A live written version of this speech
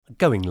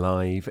going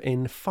live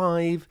in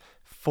 5,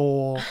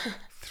 4,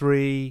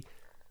 3...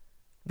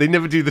 They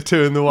never do the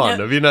 2 and the 1.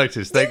 No. Have you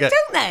noticed? They don't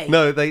they?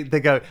 No, they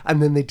go,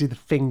 and then they do the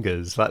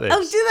fingers like this.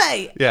 Oh, do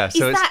they? Yeah.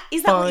 So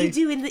is that what you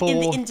do in the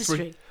industry?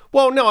 3.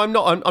 Well, no, I'm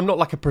not. I'm not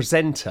like a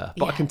presenter,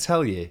 but I can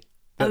tell you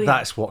that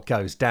that's what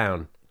goes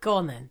down. Go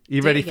on then.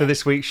 You ready for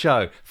this week's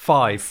show?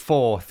 5,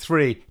 4,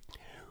 3.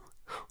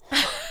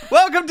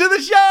 Welcome to the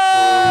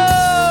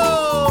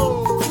show!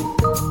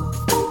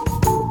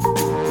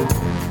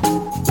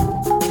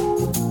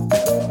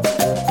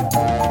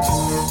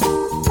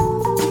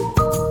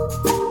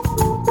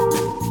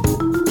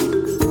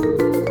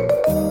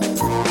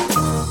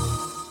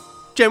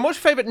 Jen,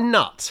 what's your favourite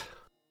nut?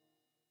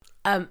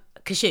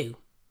 Cashew.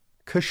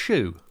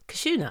 Cashew.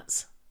 Cashew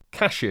nuts.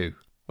 Cashew.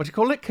 What do you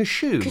call it?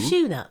 Cashew?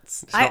 Cashew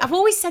nuts. I've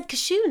always said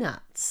cashew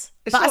nuts.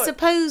 But I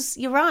suppose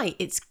you're right.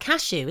 It's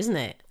cashew, isn't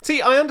it?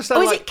 See, I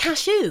understand. Or is it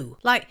cashew?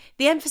 Like,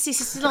 the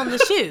emphasis is still on the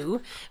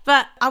shoe,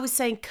 but I was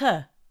saying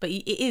but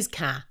it is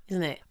ca,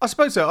 isn't it? I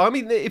suppose so. I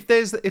mean, if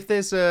there's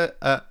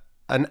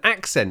an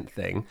accent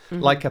thing,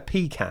 like a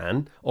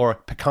pecan or a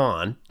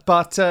pecan,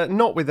 but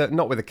not with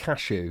a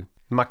cashew.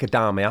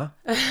 Macadamia.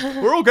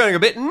 We're all going a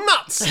bit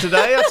nuts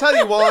today. I'll tell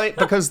you why.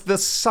 Because the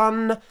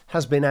sun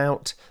has been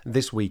out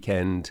this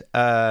weekend.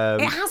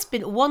 It has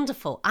been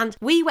wonderful. And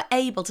we were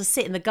able to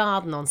sit in the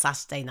garden on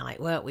Saturday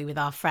night, weren't we, with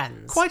our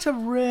friends? Quite a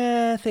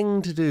rare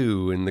thing to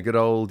do in the good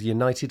old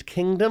United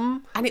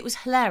Kingdom. And it was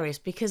hilarious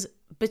because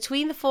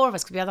between the 4 of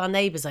us, because we had our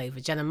neighbours over,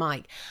 Jen and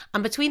Mike,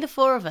 and between the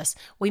 4 of us,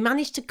 we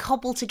managed to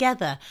cobble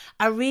together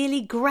a really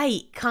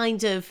great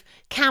kind of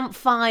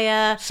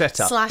campfire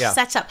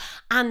setup.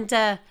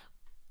 And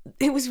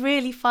it was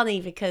really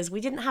funny because we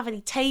didn't have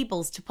any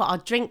tables to put our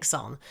drinks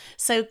on.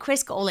 So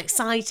Chris got all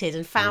excited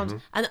and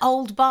found an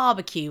old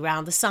barbecue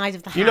round the side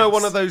of the house. You know,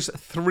 one of those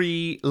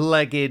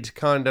 3-legged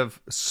kind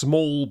of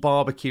small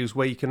barbecues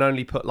where you can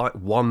only put like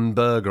one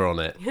burger on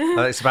it.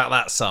 It's about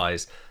that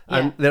size.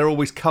 And they're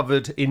always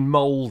covered in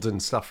mould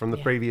and stuff from the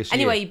previous year.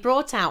 Anyway, he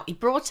brought out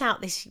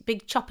this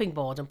big chopping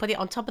board and put it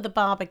on top of the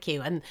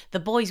barbecue. And the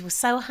boys were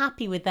so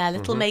happy with their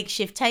little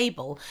makeshift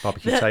table.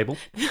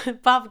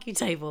 Barbecue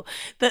table,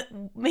 that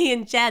me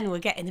and Jen were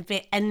getting a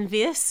bit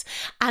envious.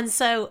 And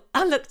so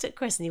I looked at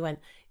Chris and he went,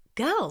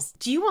 "Girls,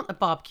 do you want a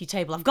barbecue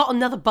table? I've got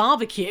another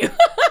barbecue."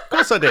 Of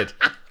course I did.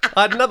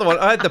 I had another one.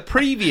 I had the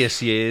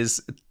previous year's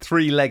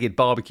 3-legged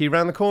barbecue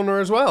around the corner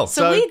as well.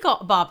 So we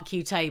got a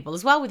barbecue table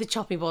as well with a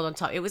chopping board on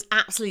top. It was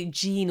absolute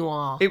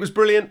G-noir. It was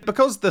brilliant.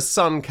 Because the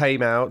sun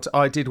came out,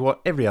 I did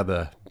what every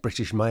other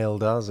British male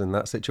does in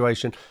that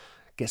situation.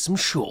 Get some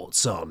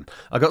shorts on.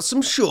 I got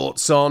some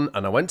shorts on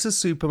and I went to the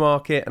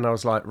supermarket and I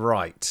was like,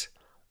 right,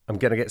 I'm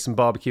going to get some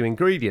barbecue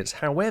ingredients.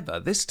 However,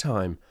 this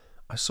time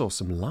I saw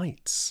some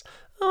lights.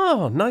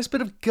 Oh, nice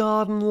bit of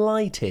garden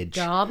lightage.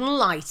 Garden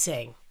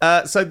lighting.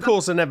 So, of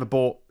course, I never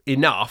bought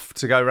enough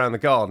to go around the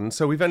garden.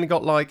 So we've only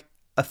got like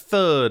a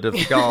third of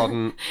the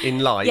garden in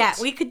light. Yeah,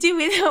 we could do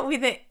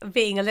with it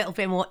being a little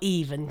bit more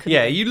even.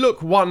 Yeah, you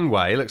look one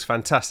way, it looks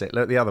fantastic.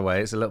 Look the other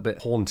way, it's a little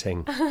bit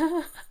haunting.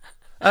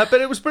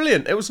 But it was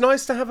brilliant. It was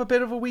nice to have a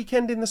bit of a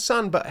weekend in the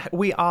sun. But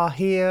we are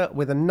here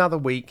with another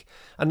week,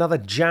 another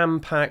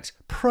jam-packed,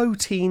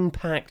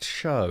 protein-packed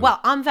show. Well,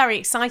 I'm very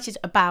excited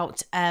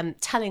about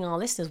telling our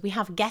listeners we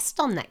have a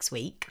guest on next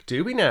week.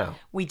 Do we now?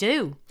 We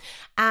do.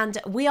 And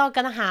we are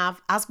going to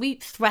have, as we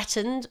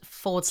threatened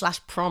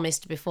 /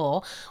 promised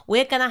before,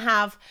 we're going to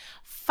have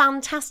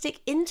fantastic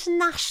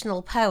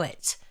international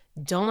poet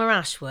Donna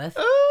Ashworth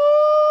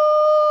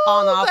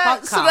on our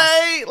podcast.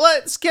 Right.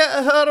 Let's get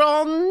her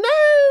on now.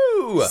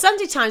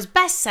 Sunday Times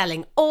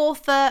best-selling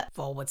author /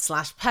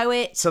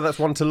 poet. So that's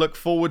one to look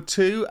forward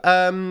to.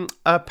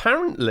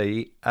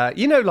 Apparently,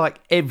 like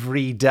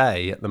every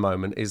day at the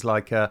moment is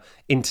like a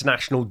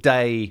international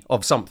day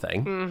of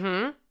something.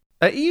 Mm-hmm.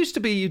 It used to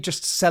be you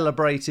just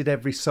celebrated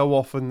every so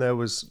often there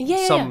was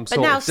some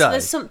sort of day.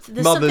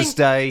 There's Mother's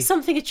Day.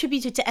 Something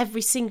attributed to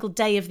every single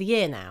day of the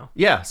year now.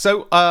 Yeah,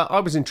 so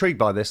I was intrigued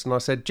by this and I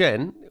said,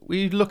 Jen, will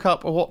you look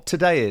up what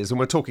today is? And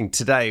we're talking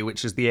today,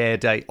 which is the air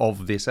date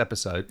of this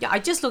episode. Yeah, I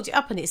just looked it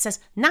up and it says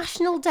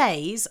National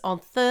Days on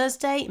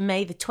Thursday,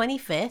 May the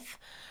 25th,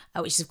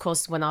 which is, of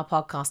course, when our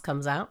podcast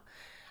comes out.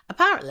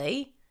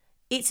 Apparently,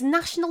 it's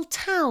National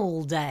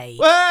Towel Day.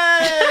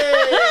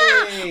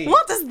 Hey!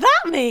 What does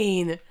that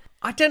mean?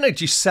 I don't know.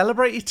 Do you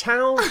celebrate your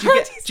towels? Do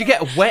you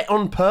get wet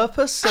on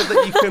purpose so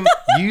that you can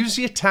use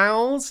your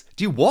towels?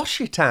 Do you wash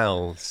your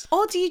towels?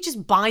 Or do you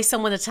just buy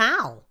someone a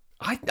towel?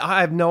 I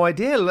have no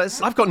idea.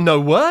 I've got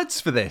no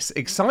words for this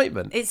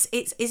excitement. It's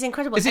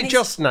incredible. Is it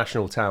just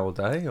National Towel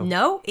Day? Or?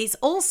 No, it's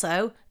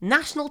also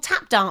National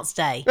Tap Dance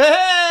Day.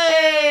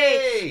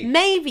 Hey!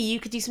 Maybe you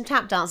could do some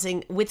tap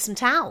dancing with some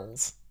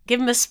towels. Give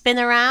them a spin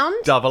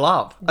around. Double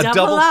up.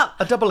 Double up.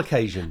 A double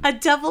occasion. A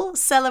double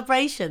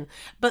celebration.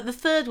 But the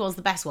third one's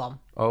the best one.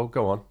 Oh,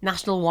 go on.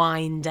 National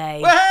Wine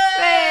Day.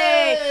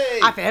 Hey!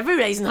 I think every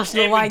day's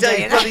National Wine Day.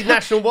 Every day's bloody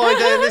National Wine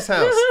Day in this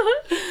house.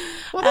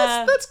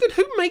 Well, that's good.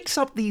 Who makes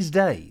up these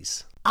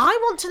days? I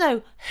want to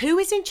know who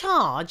is in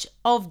charge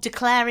of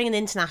declaring an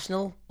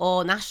international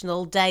or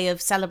national day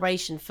of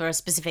celebration for a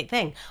specific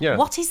thing. Yeah.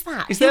 What is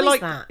that? Is Who there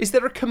is that? is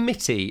there a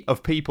committee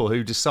of people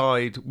who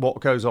decide what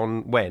goes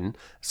on when?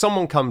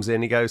 Someone comes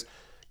in, he goes,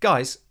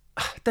 guys,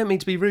 don't mean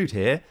to be rude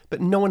here,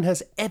 but no one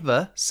has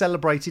ever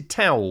celebrated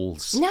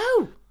towels.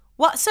 No.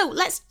 What? So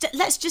let's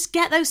just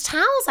get those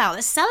towels out.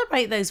 Let's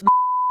celebrate those.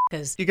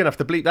 You're going to have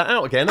to bleep that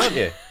out again, aren't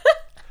you?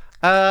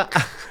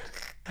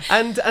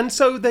 And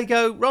so they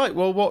go, right,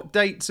 well, what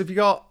dates have you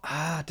got?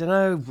 I don't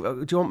know.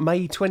 Do you want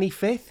May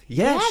 25th?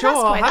 Yeah, sure,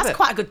 I'll have that's it.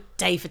 quite a good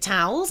day for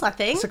towels, I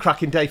think. It's a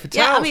cracking day for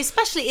towels. Yeah, I mean,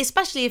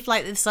 especially if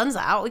like the sun's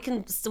out, we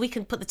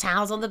can put the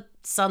towels on the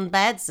sun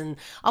beds and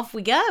off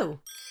we go.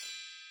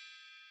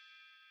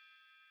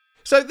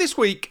 So this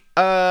week,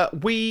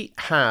 we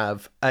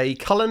have a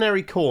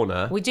culinary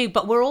corner. We do,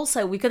 but we're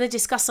going to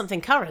discuss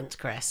something current,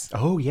 Chris.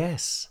 Oh,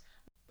 yes.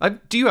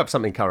 Do you have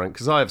something current?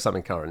 Because I have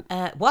something current.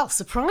 Well,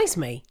 surprise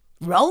me.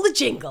 Roll the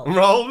jingle.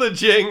 Roll the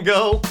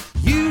jingle.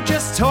 You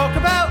just talk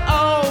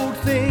about old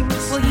things.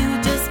 Well,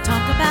 you just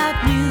talk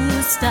about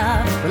new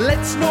stuff. But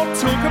let's not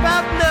talk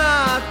about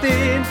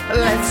nothing.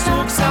 Let's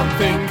talk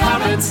something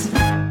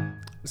current.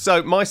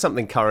 So my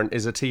something current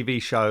is a TV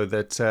show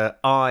that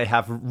I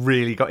have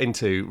really got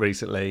into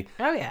recently.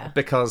 Oh, yeah.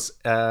 Because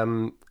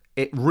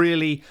it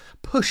really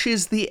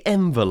pushes the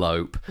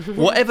envelope.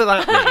 Whatever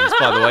that means,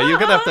 by the way. You're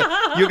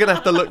gonna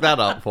have to look that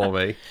up for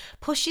me.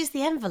 Pushes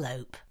the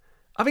envelope.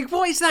 I mean,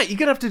 what is that? You're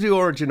going to have to do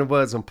origin of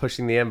words on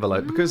pushing the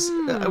envelope because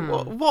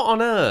what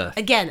on earth?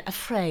 Again, a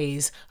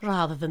phrase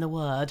rather than a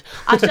word.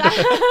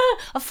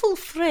 A full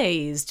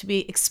phrase to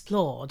be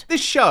explored.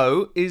 This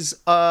show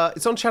is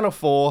it's on Channel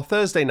 4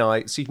 Thursday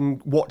night, so you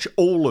can watch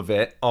all of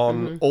it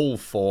on all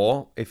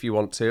four if you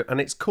want to. And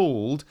it's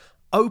called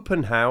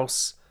Open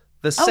House,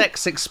 The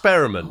Sex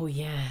Experiment. Oh,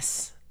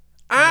 yes.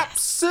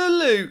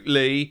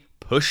 Absolutely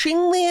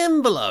pushing the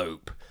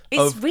envelope.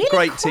 It's really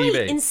great quite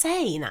TV.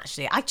 insane,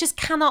 actually. I just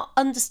cannot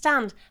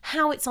understand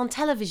how it's on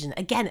television.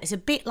 Again, it's a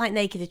bit like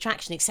Naked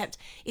Attraction, except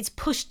it's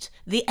pushed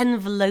the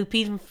envelope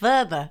even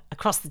further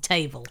across the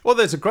table. Well,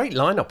 there's a great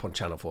lineup on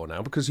Channel 4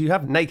 now because you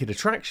have Naked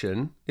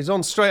Attraction is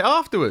on straight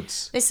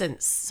afterwards. Listen,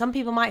 some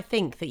people might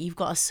think that you've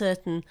got a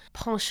certain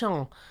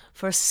penchant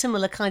for a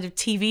similar kind of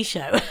TV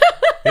show.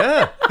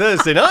 Yeah,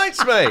 Thursday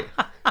nights, mate.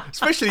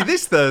 Especially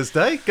this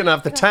Thursday. Going to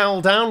have the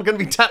towel down, going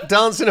to be tap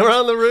dancing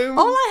around the room.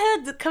 All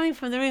I heard coming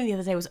from the room the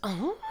other day was,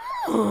 I'm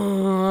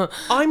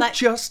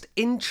just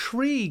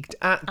intrigued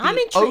at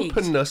the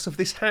openness of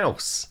this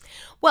house.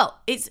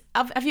 Well,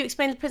 have you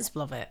explained the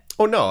principle of it?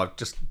 Oh, no, I've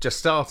just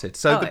started.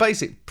 So the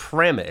basic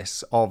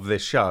premise of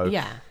this show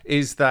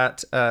is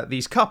that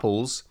these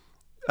couples,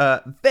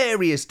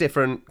 various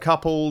different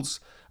couples,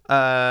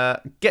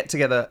 get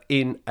together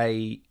in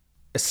a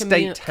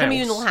estate house.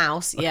 Communal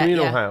house. A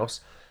communal house.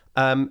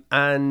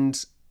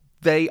 And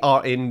they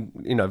are in,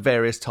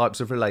 various types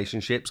of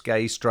relationships,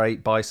 gay,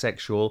 straight,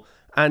 bisexual,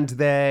 and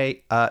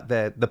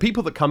the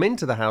people that come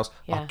into the house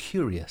are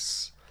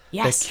curious.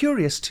 Yes. They're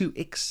curious to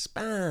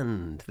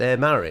expand their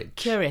marriage.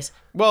 Curious.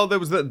 Well, there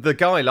was the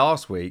guy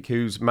last week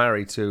who's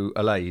married to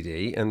a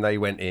lady, and they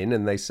went in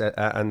and they said,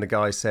 and the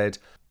guy said,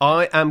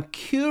 "I am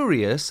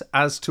curious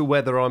as to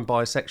whether I'm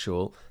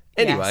bisexual."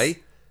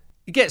 Anyway,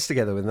 he gets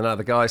together with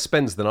another guy,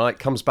 spends the night,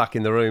 comes back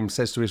in the room,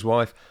 says to his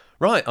wife,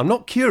 "Right, I'm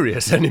not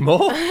curious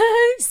anymore."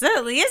 He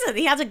certainly isn't.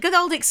 He had a good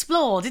old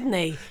explore, didn't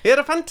he? He had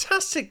a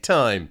fantastic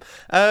time.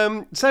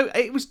 So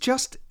it was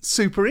just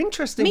super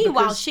interesting.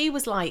 Meanwhile, she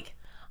was like,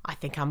 "I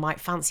think I might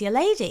fancy a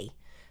lady."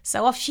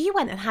 So off she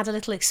went and had a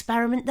little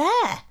experiment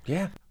there.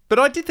 Yeah. But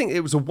I did think it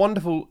was a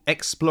wonderful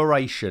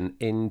exploration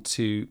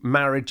into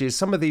marriages.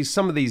 Some of these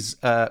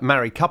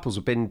married couples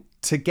have been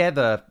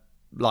together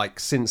like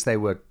since they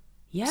were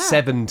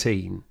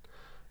 17.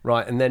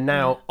 Right, and they're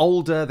now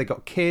older, they've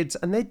got kids,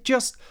 and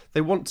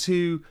they want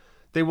to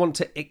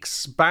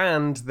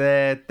expand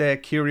their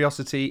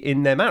curiosity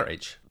in their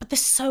marriage. But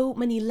there's so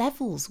many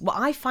levels. What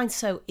I find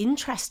so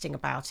interesting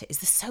about it is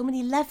there's so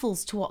many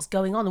levels to what's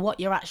going on and what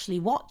you're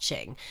actually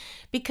watching.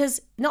 Because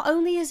not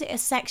only is it a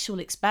sexual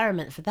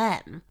experiment for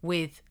them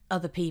with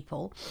other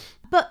people,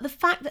 but the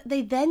fact that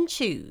they then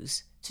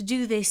choose to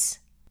do this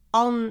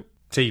on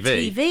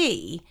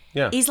TV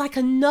is like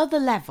another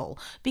level,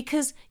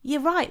 because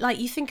you're right, like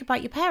you think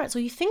about your parents or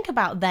you think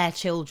about their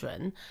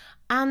children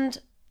and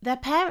their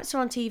parents are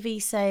on TV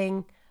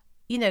saying,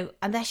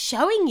 and they're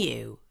showing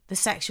you the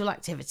sexual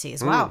activity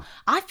as well.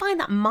 I find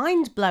that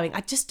mind-blowing.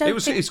 I just don't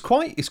think...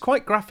 It's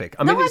quite graphic.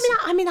 I'm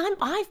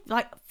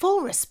like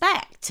full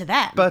respect to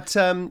them. But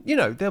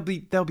they'll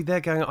be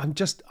there going,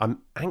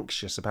 I'm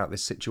anxious about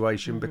this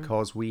situation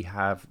because we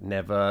have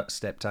never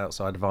stepped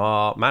outside of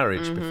our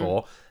marriage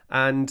before,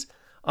 and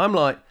I'm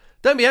like,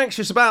 don't be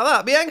anxious about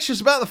that. Be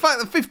anxious about the fact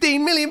that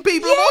 15 million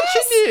people are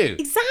watching you.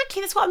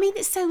 Exactly. That's what I mean.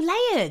 It's so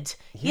layered.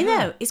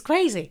 Yeah. It's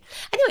crazy.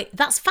 Anyway,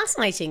 that's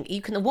fascinating. You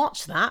can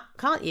watch that,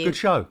 can't you? Good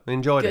show.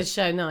 Enjoyed it. Good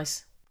show.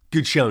 Nice.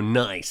 Good show.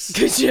 Nice.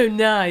 Good show.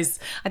 Nice.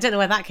 I don't know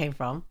where that came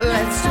from.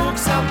 Let's talk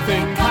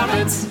something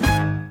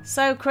current.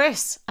 So,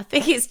 Chris, I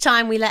think it's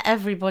time we let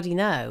everybody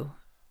know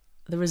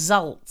the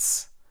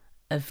results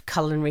of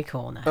Culinary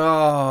Corner.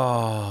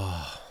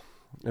 Oh,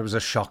 it was a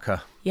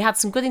shocker. You had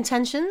some good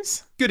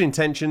intentions. Good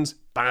intentions,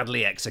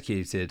 badly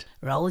executed.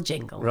 Roll the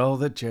jingle. Roll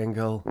the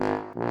jingle.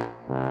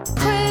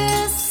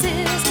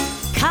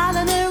 Chris's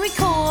Culinary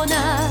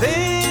Corner.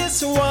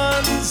 This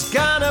one's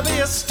gonna be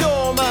a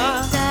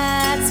stormer.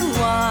 That's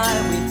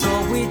why we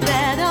thought we'd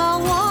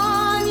better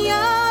warn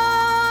ya.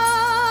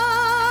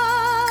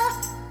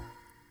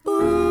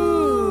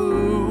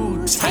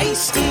 Ooh,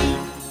 tasty.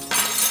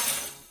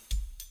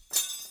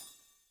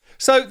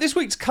 So this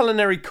week's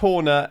Culinary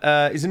Corner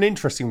is an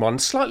interesting one,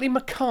 slightly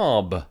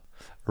macabre.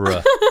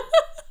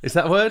 Is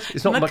that a word?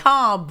 It's not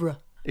Macabre.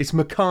 It's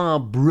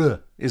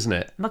macabre, isn't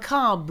it?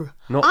 Macabre.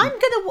 Not-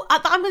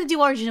 I'm gonna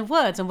do origin of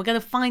words, and we're gonna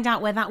find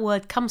out where that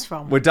word comes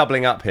from. We're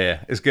doubling up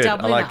here. It's good.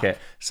 Doubling I like up. it.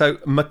 So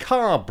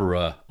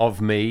macabre of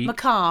me.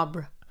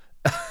 Macabre.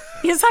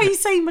 Here's how you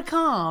say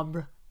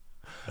macabre.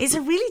 It's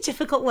a really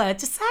difficult word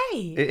to say.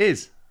 It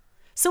is.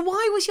 So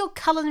why was your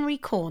Culinary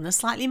Corner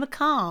slightly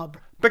macabre?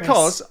 Chris?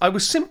 Because I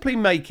was simply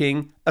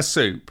making a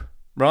soup,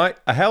 right?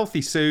 A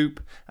healthy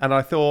soup. And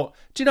I thought,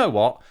 do you know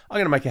what? I'm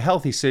going to make a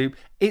healthy soup.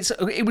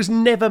 It was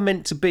never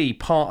meant to be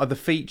part of the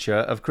feature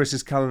of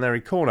Chris's Culinary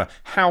Corner.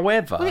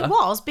 However... Well, it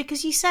was,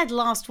 because you said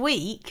last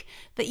week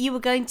that you were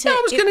going to... No,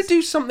 I was going to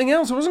do something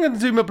else. I wasn't going to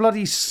do my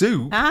bloody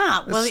soup.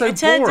 Ah, well, so it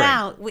turned boring.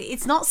 out...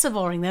 It's not so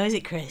boring, though, is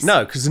it, Chris?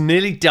 No, because I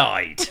nearly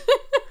died.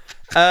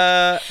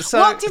 What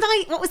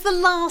was the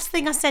last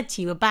thing I said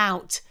to you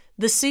about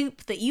the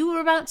soup that you were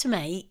about to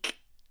make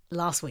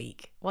last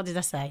week? What did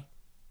I say?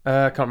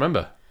 I can't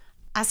remember.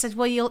 I said,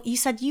 well, you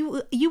said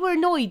you were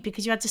annoyed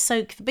because you had to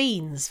soak the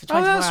beans for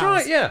 24 Oh, that's hours.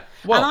 right, yeah.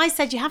 Well, And I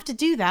said you have to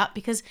do that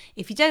because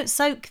if you don't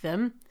soak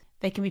them,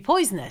 they can be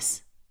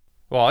poisonous.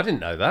 well, I didn't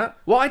know that.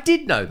 Well, I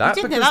did know that.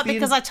 You didn't know that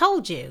because I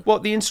told you. Well,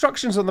 the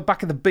instructions on the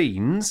back of the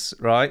beans,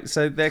 right?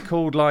 So they're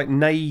called like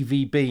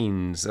navy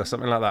beans or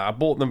something like that. I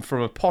bought them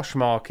from a posh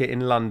market in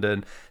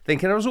London,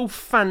 thinking I was all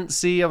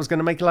fancy. I was going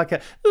to make I'm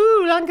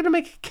going to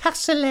make a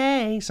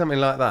cassoulet, something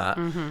like that.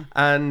 Mm-hmm.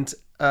 And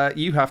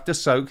you have to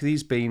soak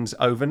these beans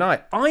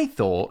overnight. I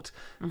thought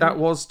that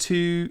was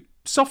to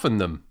soften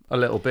them a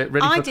little bit,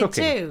 ready for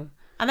cooking. I did too.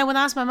 And then when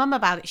I asked my mum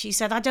about it, she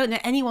said, I don't know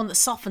anyone that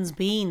softens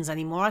beans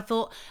anymore. I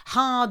thought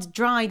hard,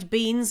 dried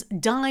beans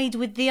died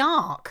with the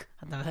ark.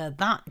 I've never heard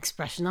that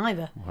expression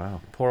either. Wow,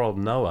 poor old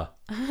Noah.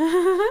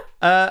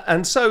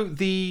 And so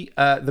the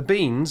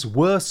beans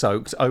were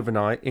soaked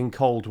overnight in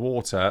cold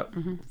water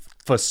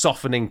for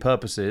softening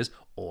purposes,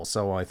 or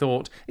so I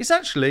thought. It's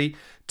actually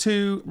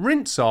to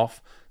rinse off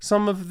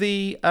some of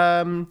the...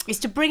 It's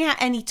to bring out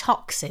any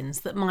toxins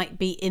that might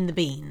be in the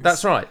beans.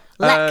 That's right.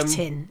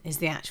 Lectin is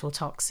the actual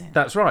toxin.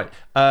 That's right.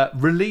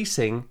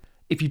 Releasing,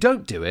 if you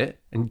don't do it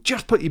and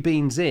just put your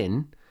beans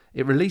in,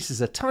 it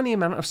releases a tiny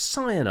amount of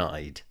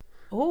cyanide.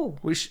 Oh.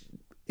 Which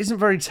isn't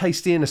very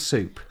tasty in a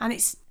soup. And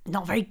it's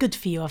not very good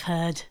for you, I've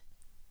heard.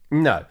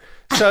 No.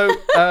 So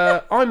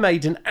I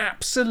made an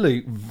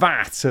absolute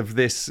vat of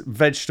this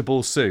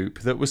vegetable soup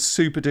that was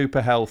super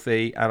duper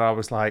healthy. And I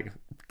was like,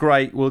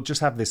 great, we'll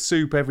just have this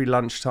soup every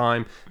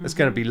lunchtime. It's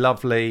going to be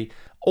lovely.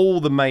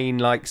 All the main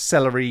like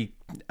celery,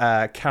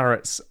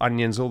 carrots,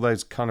 onions, all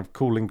those kind of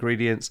cool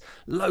ingredients.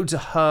 Loads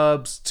of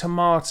herbs,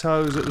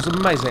 tomatoes. It was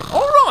amazing.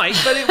 All right,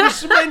 but it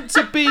was meant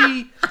to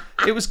be...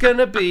 It was going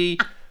to be...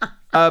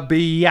 a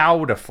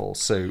beautiful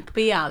soup.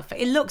 Beautiful.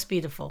 It looks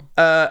beautiful.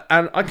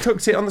 And I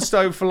cooked it on the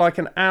stove for like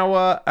an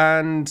hour,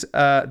 and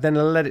then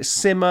I let it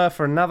simmer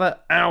for another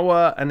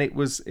hour, and it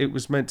was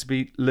meant to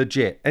be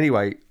legit.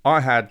 Anyway, I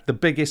had the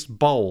biggest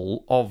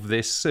bowl of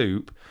this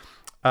soup,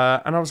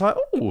 and I was like,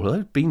 oh,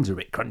 those beans are a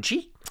bit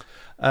crunchy.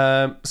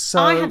 So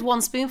I had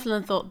one spoonful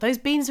and thought, those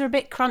beans are a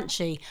bit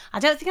crunchy. I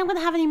don't think I'm going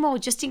to have any more,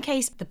 just in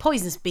case the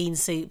poisonous bean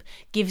soup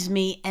gives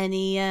me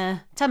any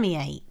tummy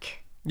ache.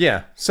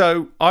 Yeah,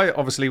 so I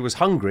obviously was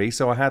hungry,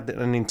 so I had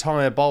an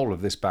entire bowl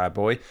of this bad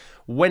boy,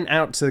 went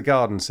out to the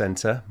garden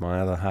centre, my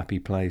other happy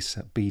place,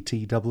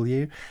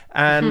 BTW,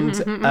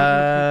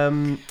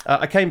 and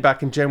I came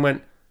back and Jen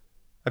went,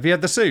 have you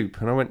had the soup?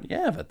 And I went,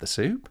 yeah, I've had the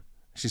soup.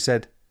 She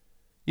said,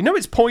 you know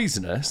it's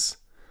poisonous.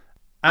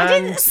 And I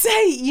didn't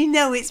say, you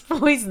know, it's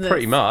poisonous.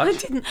 Pretty much. I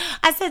didn't.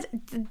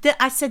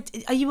 I said,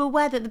 are you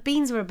aware that the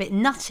beans were a bit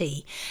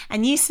nutty?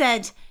 And you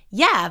said...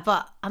 yeah,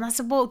 and I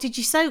said, well, did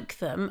you soak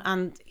them?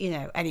 And,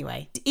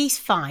 anyway, he's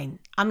fine.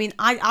 I mean,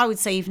 I would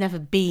say you've never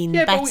been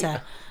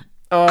better.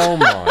 Oh,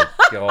 my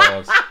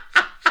God.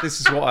 This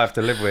is what I have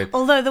to live with.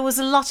 Although there was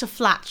a lot of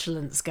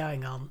flatulence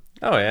going on.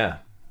 Oh, yeah.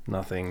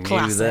 Nothing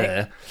Classic. new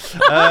there.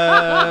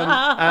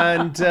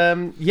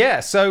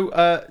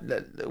 So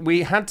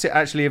we had to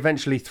actually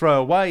eventually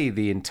throw away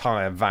the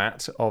entire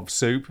vat of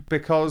soup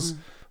because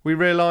we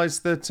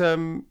realised that,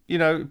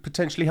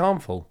 potentially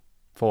harmful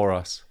for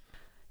us.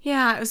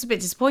 Yeah, it was a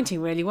bit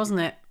disappointing, really, wasn't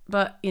it?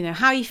 But,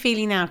 how are you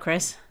feeling now,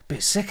 Chris?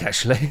 Bit sick,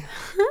 actually.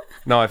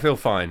 No, I feel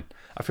fine.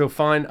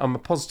 I'm a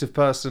positive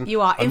person.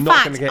 You are. I'm In not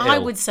fact, gonna get I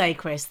ill. would say,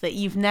 Chris, that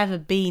you've never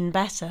been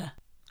better.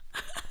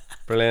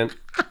 Brilliant.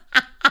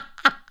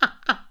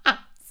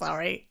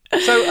 Sorry.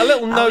 So a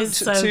little note was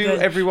so to good.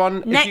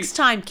 everyone. Next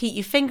time, keep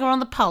your finger on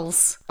the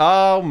pulse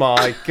Oh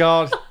my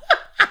God.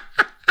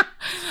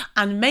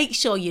 and make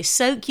sure you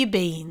soak your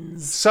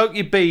beans. Soak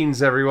your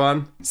beans,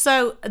 everyone.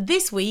 So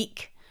this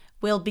week,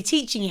 we'll be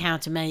teaching you how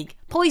to make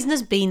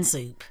poisonous bean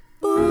soup.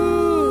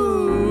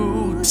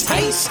 Ooh,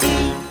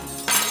 tasty.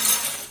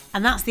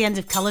 And that's the end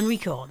of Culinary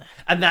Corner.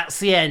 And that's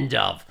the end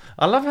of.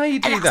 I love how you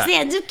do That's that. the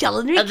end of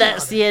Culinary And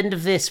that's Corner. the end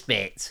of this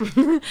bit.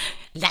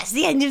 That's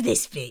the end of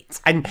this bit.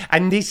 and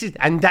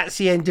that's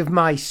the end of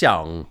my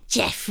song.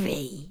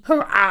 Jeffrey.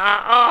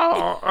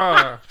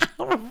 Oh,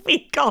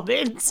 We got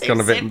into Gone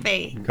a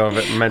Zippy.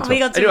 bit mental. We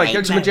got to Anyway, go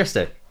Rainbow. to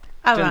Majestic.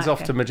 Oh, Jen's right, off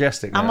okay. to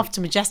Majestic now. I'm off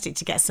to Majestic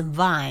to get some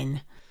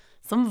vine.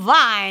 Some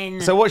vine.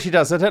 So what she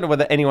does, I don't know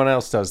whether anyone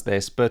else does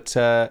this, but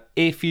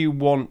if you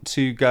want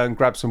to go and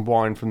grab some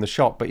wine from the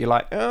shop, but you're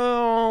like,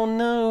 oh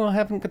no, I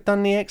haven't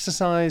done the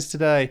exercise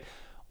today,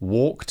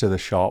 walk to the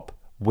shop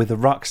with a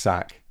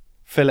rucksack,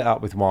 fill it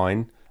up with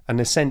wine, and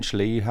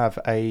essentially you have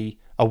a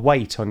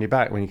weight on your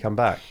back when you come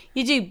back.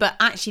 You do, but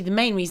actually the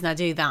main reason I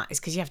do that is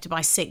because you have to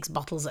buy 6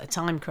 bottles at a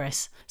time,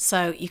 Chris.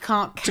 So you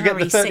can't To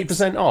carry get the 30%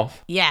 6.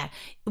 off. Yeah,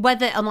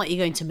 whether or not you're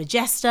going to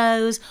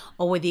Majestos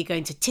or whether you're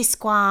going to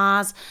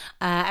Tisquas,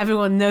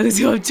 everyone knows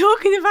who I'm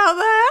talking about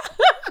there.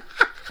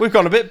 We've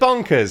gone a bit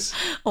bonkers.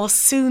 Or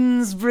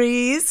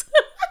Soonsbury's.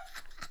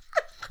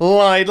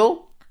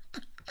 Lidl,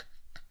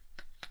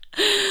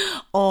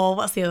 Or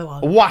what's the other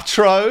one?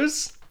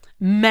 Waitrose,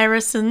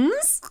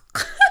 Merisons.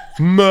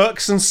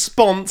 Mercs and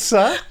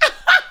Sponsor.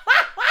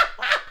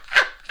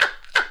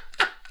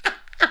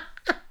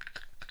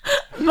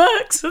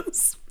 Mercs and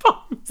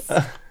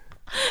Sponsor.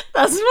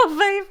 That's my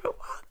favourite one.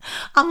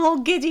 I'm all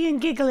giddy and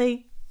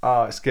giggly.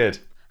 Oh, it's good.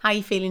 How are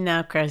you feeling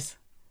now, Chris?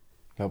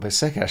 A little bit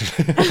sick,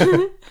 actually.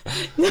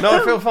 No,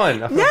 I feel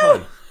fine. I feel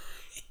fine.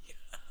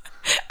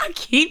 I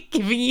keep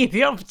giving you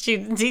the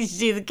opportunity to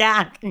do the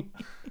gag.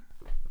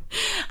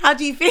 How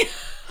do you feel?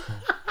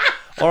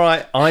 All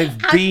right, I've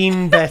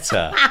been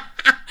better.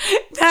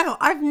 No,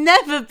 I've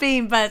never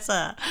been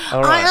better.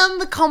 All right. I am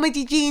the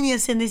comedy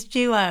genius in this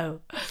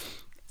duo.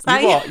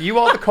 So, You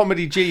are the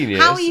comedy genius.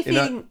 How are you in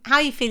that feeling? How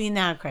are you feeling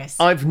now, Chris?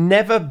 I've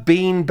never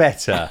been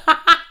better.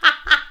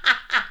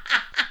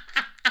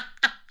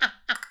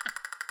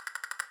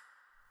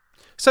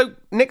 So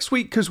next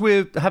week, because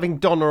we're having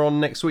Donna on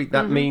next week,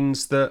 that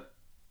means that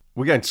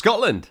we're going to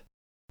Scotland.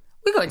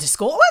 We're going to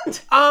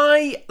Scotland.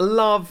 I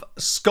love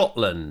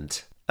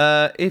Scotland.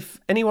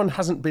 If anyone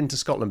hasn't been to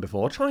Scotland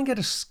before, try and get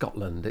to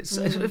Scotland. It's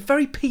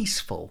very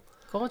peaceful.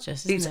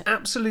 Gorgeous, It's isn't it?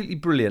 absolutely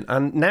brilliant.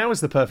 And now is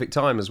the perfect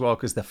time as well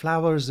because the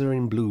flowers are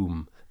in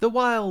bloom. The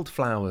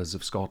wildflowers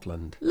of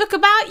Scotland. Look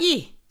about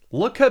ye.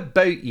 Look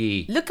about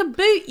ye. Look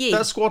about ye.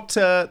 That's what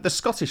the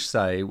Scottish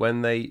say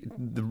when they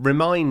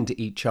remind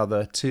each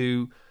other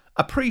to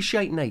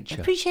appreciate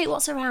nature. Appreciate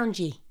what's around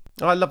ye.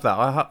 I love that.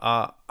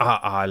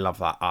 I love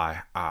that.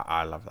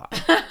 I love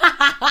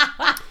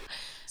that.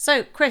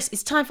 So, Chris,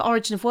 it's time for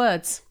Origin of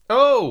Words.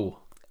 Oh,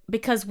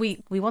 Because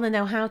we want to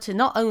know how to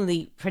not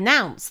only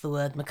pronounce the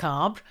word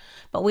macabre,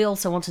 but we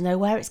also want to know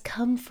where it's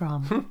come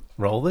from.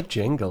 roll the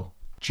jingle.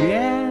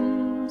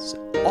 Jen's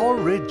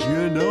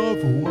Origin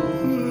of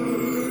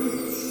Words.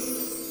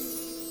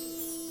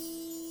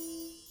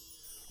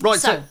 Right,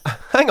 so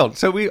hang on.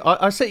 So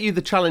I set you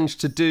the challenge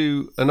to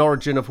do an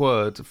origin of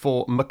word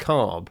for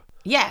macabre.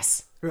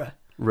 Yes. R.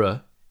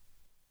 Right,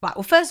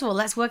 well, first of all,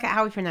 let's work out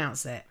how we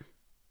pronounce it.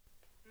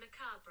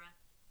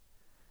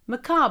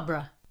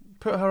 Macabre.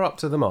 Put her up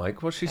to the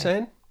mic. What's she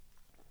saying?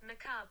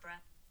 Macabre.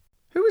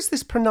 Who is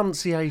this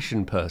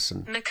pronunciation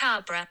person?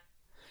 Macabre.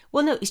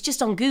 Well, no, it's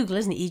just on Google,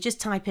 isn't it? You just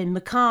type in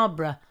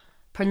macabre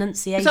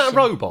pronunciation. Is that a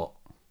robot?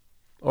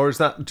 Or is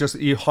that just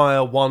you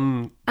hire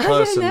one don't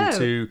person know.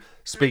 to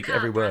speak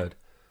every Macabre. word?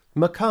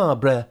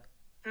 Macabre.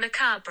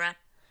 Macabre.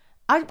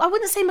 I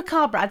wouldn't say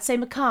macabre, I'd say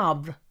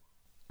macabre.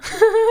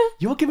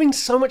 You're giving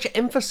so much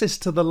emphasis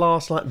to the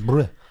last, like,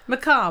 bruh.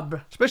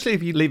 Macabre. Especially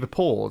if you leave a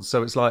pause,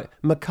 so it's like,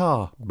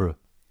 macabre.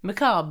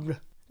 Macabre.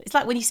 It's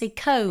like when you say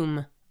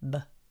comb.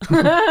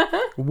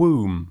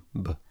 Womb.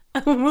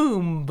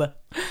 Womb.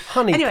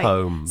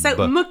 Honeycomb. Anyway,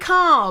 so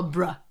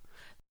macabre.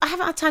 I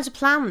haven't had time to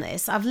plan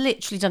this. I've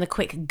literally done a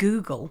quick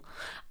Google.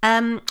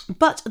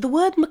 But the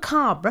word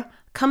macabre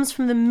comes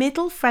from the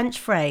Middle French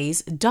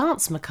phrase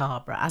dance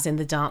macabre, as in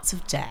the dance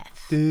of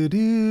death.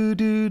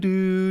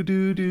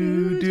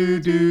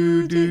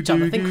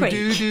 Jonathan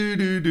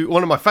Creek.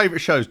 One of my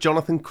favourite shows,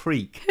 Jonathan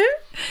Creek,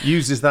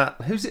 uses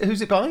that. Who's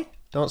it by?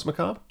 Dance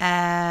Macabre?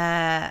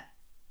 I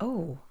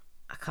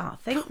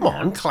can't think. Come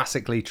on,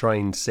 classically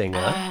trained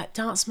singer.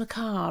 Dance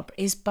Macabre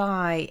is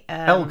by...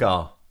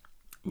 Elgar.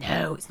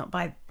 No, it's not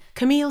by...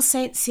 Camille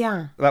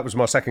Saint-Saëns. That was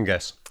my second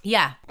guess.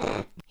 Yeah,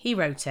 he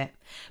wrote it.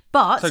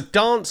 But... So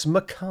Dance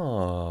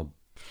Macabre.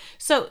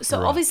 So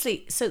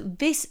obviously,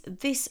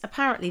 this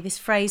apparently this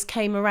phrase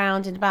came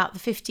around in about the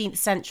 15th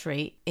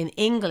century in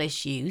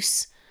English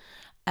use.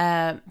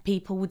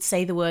 People would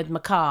say the word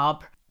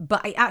macabre,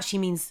 but it actually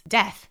means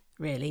death,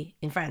 really,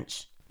 in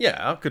French. Yeah,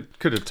 I could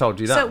have told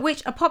you that. So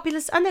which a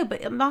populist, I know,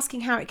 but I'm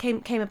asking how it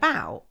came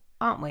about.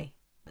 aren't we?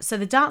 So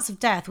the Dance of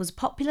Death was a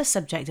popular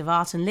subject of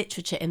art and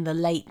literature in the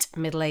late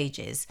Middle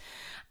Ages.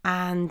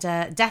 And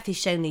death is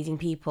shown leading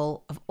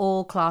people of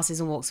all classes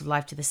and walks of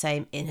life to the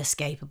same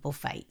inescapable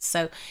fate.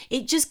 So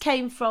it just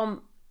came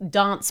from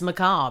Dance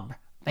Macabre,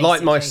 basically.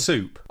 Like my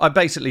soup. I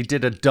basically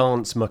did a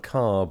dance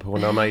macabre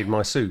when I made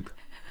my soup.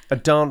 A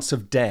dance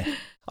of death.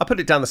 I put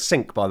it down the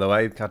sink, by the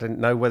way. I didn't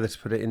know whether to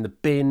put it in the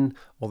bin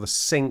or the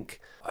sink.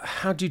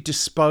 How do you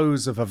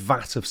dispose of a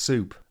vat of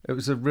soup? It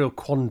was a real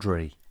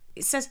quandary.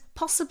 It says,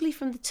 possibly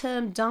from the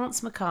term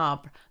dance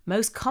macabre,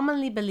 most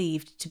commonly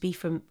believed to be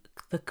from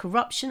the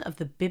corruption of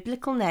the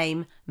biblical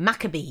name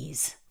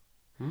Maccabees,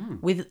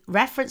 with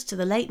reference to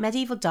the late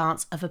medieval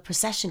dance of a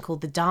procession called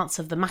the Dance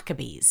of the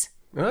Maccabees.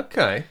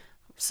 Okay.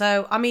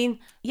 So, I mean,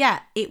 yeah,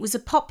 it was a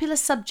popular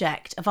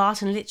subject of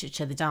art and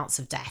literature, the Dance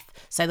of Death.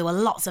 So there were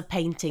lots of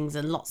paintings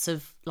and lots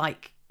of,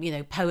 like, you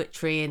know,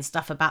 poetry and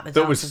stuff about the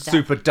Dance of Death. That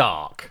was super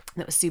dark.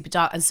 That was super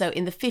dark. And so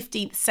in the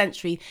 15th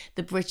century,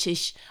 the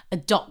British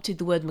adopted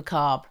the word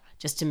macabre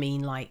just to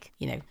mean, like,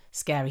 you know,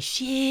 scary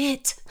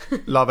shit.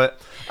 Love it.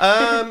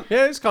 Yeah,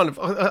 it's kind of...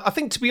 I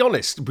think, to be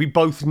honest, we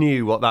both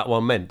knew what that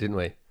one meant, didn't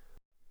we?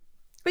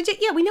 But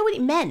yeah, we know what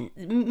it meant.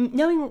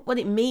 Knowing what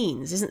it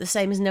means isn't the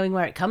same as knowing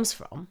where it comes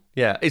from.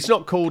 Yeah, it's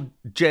not called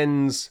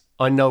Jen's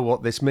I know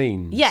what this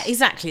means. Yeah,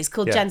 exactly. It's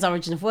called Jen's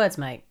Origin of Words,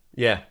 mate.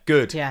 Yeah,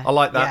 good. Yeah, I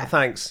like that. yeah.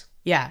 Thanks.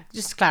 Yeah,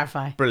 just to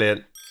clarify.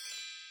 Brilliant.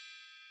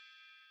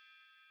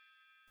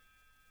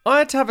 I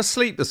had to have a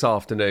sleep this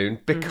afternoon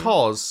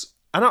because...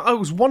 And I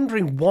was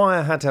wondering why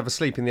I had to have a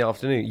sleep in the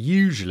afternoon.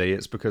 Usually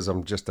it's because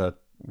I'm just a,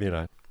 you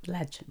know...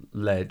 Ledge.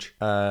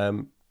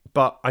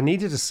 But I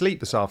needed a sleep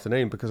this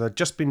afternoon because I'd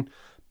just been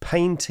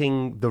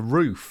painting the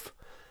roof.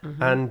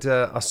 And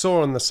I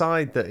saw on the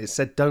side that it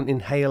said, don't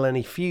inhale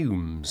any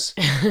fumes.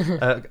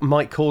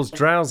 Might cause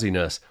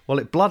drowsiness. Well,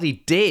 it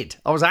bloody did.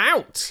 I was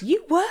out.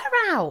 You were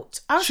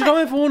out. Should I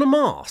have worn a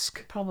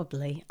mask?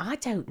 Probably. I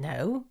don't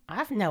know. I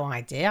have no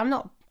idea. I'm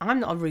not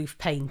a roof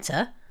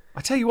painter. I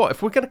tell you what,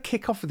 if we're going to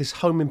kick off with this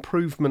home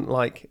improvement,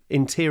 like,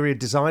 interior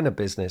designer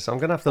business, I'm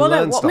going to have to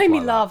learn stuff what made me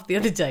like laugh the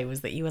other day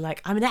was that you were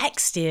like, I'm an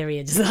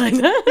exterior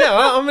designer.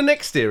 Yeah, I'm an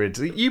exterior.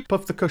 You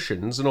puff the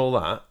cushions and all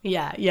that.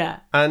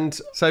 Yeah. And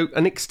so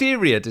an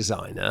exterior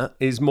designer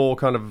is more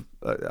kind of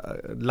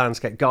a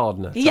landscape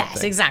gardener type Yes,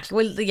 thing. exactly.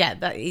 Well,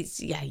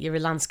 yeah, you're a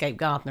landscape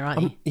gardener,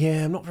 aren't you?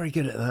 Yeah, I'm not very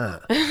good at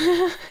that.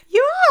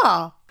 You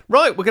are.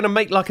 Right, we're going to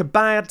make like a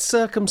bad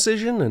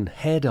circumcision and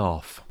head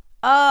off.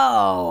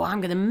 Oh, I'm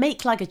going to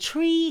make like a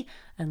tree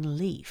and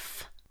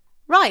leaf.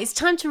 Right, it's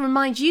time to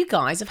remind you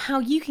guys of how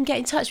you can get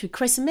in touch with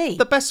Chris and me.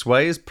 The best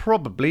way is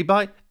probably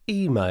by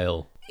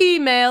email.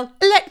 Email,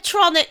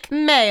 electronic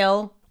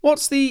mail.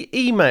 What's the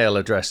email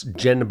address,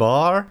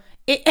 Jenbar?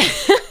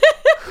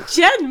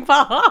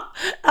 Jenbar,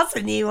 that's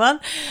a new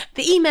one.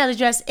 The email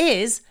address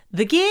is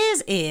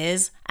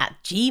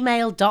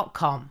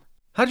thegearsears@gmail.com.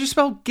 How do you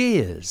spell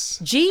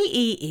gears?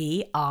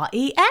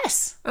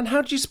 Geeres. And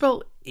how do you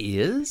spell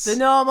ears? The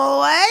normal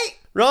way.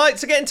 Right,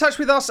 so get in touch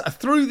with us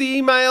through the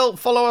email,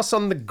 follow us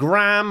on the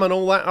gram and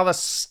all that other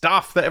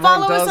stuff that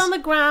everyone does. Follow us on the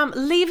gram,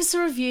 leave us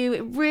a review,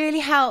 it really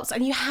helps,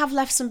 and you have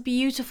left some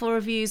beautiful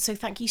reviews, so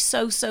thank you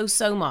so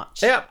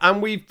much. Yeah,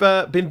 and we've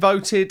been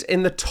voted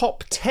in the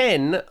top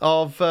 10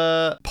 of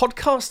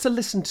podcasts to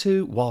listen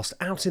to whilst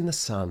out in the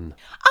sun.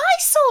 I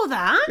saw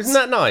that. Isn't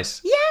that nice?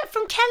 Yeah,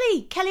 from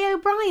Kelly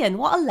O'Brien.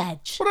 What a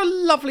ledge. What a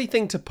lovely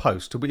thing to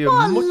post. What a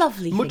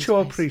lovely thing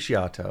Mucho to post.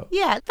 appreciato.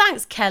 Yeah,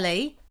 thanks,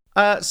 Kelly.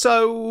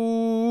 So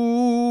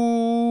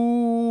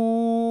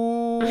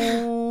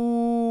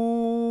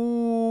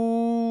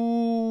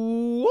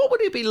what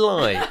would it be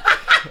like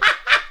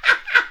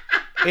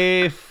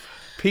if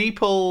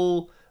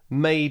people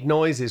made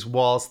noises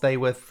whilst they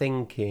were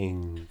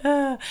thinking?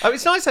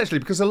 It's nice actually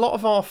because a lot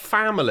of our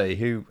family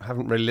who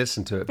haven't really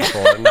listened to it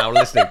before are now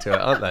listening to it,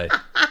 aren't they?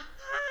 I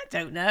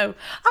don't know.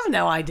 I have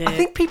no idea. I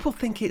think people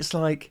think it's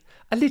like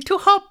a little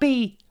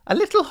hobby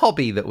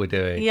that we're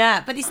doing.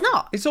 Yeah, but it's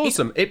not. It's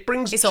awesome. It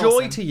brings it's joy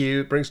awesome. to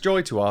you. It brings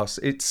joy to us.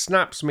 It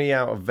snaps me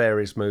out of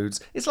various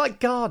moods. It's like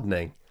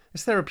gardening.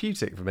 It's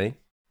therapeutic for me.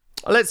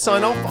 Let's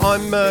sign off.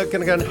 I'm going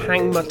to go and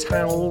hang my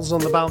towels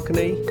on the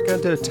balcony, go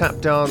and do a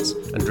tap dance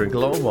and drink a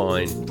lot of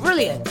wine.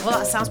 Brilliant. Well,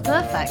 that sounds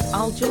perfect.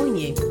 I'll join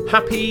you.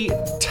 Happy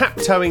happy tap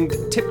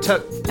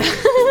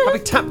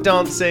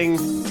dancing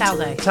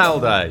Towel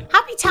day.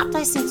 Happy tap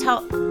dancing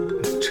towel.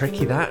 It's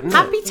tricky that, isn't it?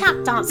 Happy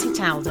tap dancing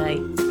towel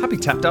day. Happy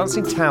tap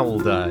dancing towel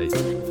day.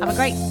 Have a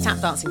great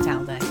tap dancing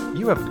towel day.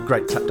 You have a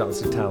great tap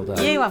dancing towel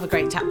day. You have a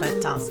great tap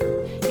dancing.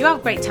 You have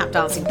a great tap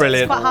dancing.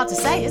 Brilliant. It's quite hard to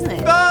say, isn't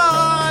it?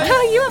 Bye!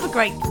 You have a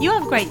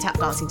great tap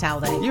dancing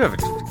towel day. You have an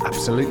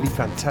absolutely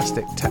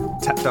fantastic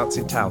tap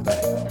dancing towel day.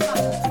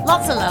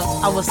 Lots of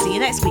love. I will see you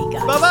next week,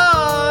 guys.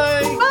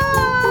 Bye-bye!